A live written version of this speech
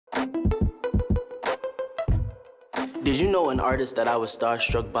Did you know an artist that I was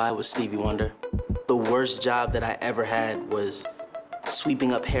starstruck by was Stevie Wonder? The worst job that I ever had was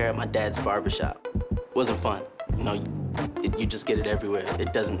sweeping up hair at my dad's barbershop. Wasn't fun. You know, you just get it everywhere.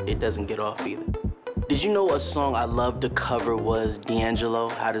 It doesn't get off either. Did you know a song I loved to cover was D'Angelo,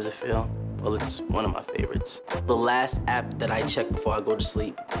 How Does It Feel? Well, it's one of my favorites. The last app that I check before I go to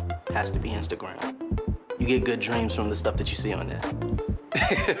sleep has to be Instagram. You get good dreams from the stuff that you see on there.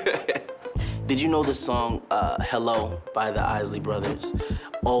 Did you know the song Hello by the Isley Brothers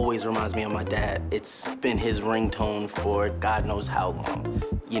always reminds me of my dad? It's been his ringtone for God knows how long.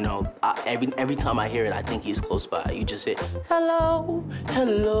 You know, every time I hear it, I think he's close by. You just say, hello,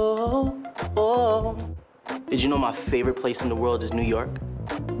 hello, oh. Did you know my favorite place in the world is New York?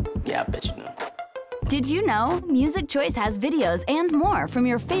 Yeah, I bet you know. Did you know Music Choice has videos and more from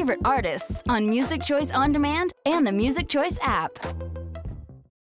your favorite artists on Music Choice On Demand and the Music Choice app?